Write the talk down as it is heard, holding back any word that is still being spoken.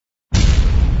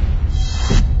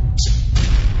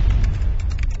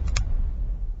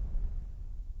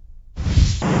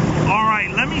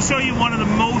right, let me show you one of the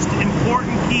most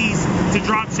important keys to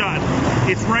drop shot.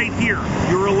 It's right here,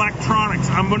 your electronics.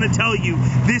 I'm going to tell you,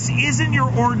 this isn't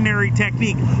your ordinary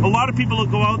technique. A lot of people will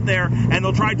go out there and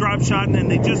they'll try drop shotting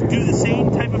and they just do the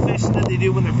same type of fishing that they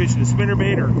do when they're fishing a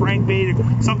spinnerbait or a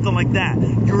crankbait or something like that.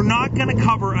 You're not going to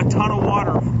cover a ton of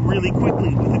water really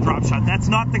quickly with a drop shot. That's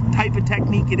not the type of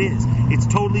technique it is. It's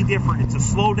totally different. It's a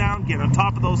slow down, get on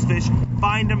top of those fish,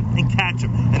 find them, and catch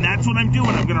them. And that's what I'm doing.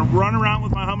 I'm going to run around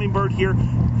with my hummingbird here,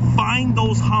 find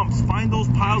those humps, find those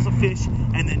piles of fish,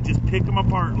 and then just pick them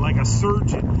apart like a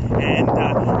surgeon. And,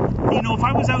 you know, if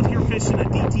I was out here fishing a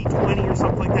DT20 or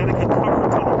something like that, I could cover a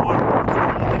ton of water.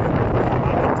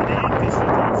 But today I'm fishing a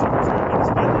drop shot, so I'm going to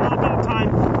spend a little bit of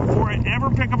time before I ever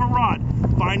pick up a rod,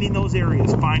 finding those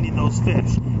areas, finding those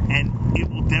fish. And it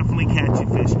will definitely catch you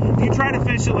fish. If you try to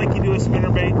fish it like you do a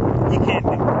spinnerbait, you can't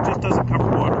do it. It just doesn't cover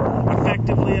water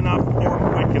effectively enough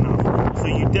or quick enough. So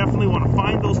you definitely want to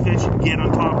find those fish and get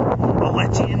on top of them. I'll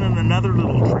let you in on another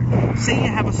little trick. Say you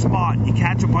have a spot, you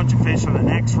catch a bunch of fish on an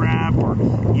X-Wrap or,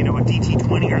 you know, a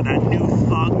DT20 or that new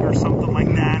Thug or something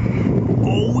like that.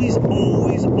 Always,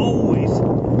 always, always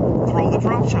throw the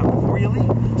drop shot before you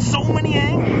leave. So many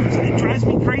anglers, it drives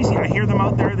me crazy. I hear them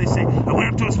out there, they say, I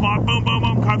went up to a spot, boom, boom,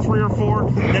 boom, caught 3 or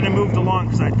 4, then I moved along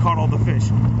because I'd caught all the fish.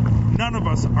 None of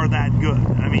us are that good.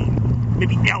 I mean,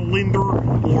 maybe L. Linder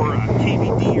or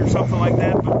KVD or something like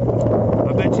that, but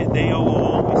I bet you they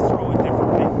always throw a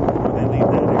different bait before they leave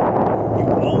that area. You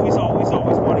always, always,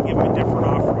 always want to give them a different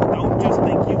offering. Don't just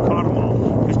think you caught them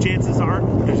all, because chances are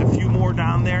there's a few more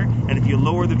down there, and if you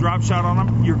lower the drop shot on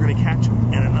them, you're going to catch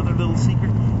them. And another little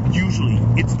secret, usually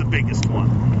it's the biggest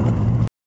one.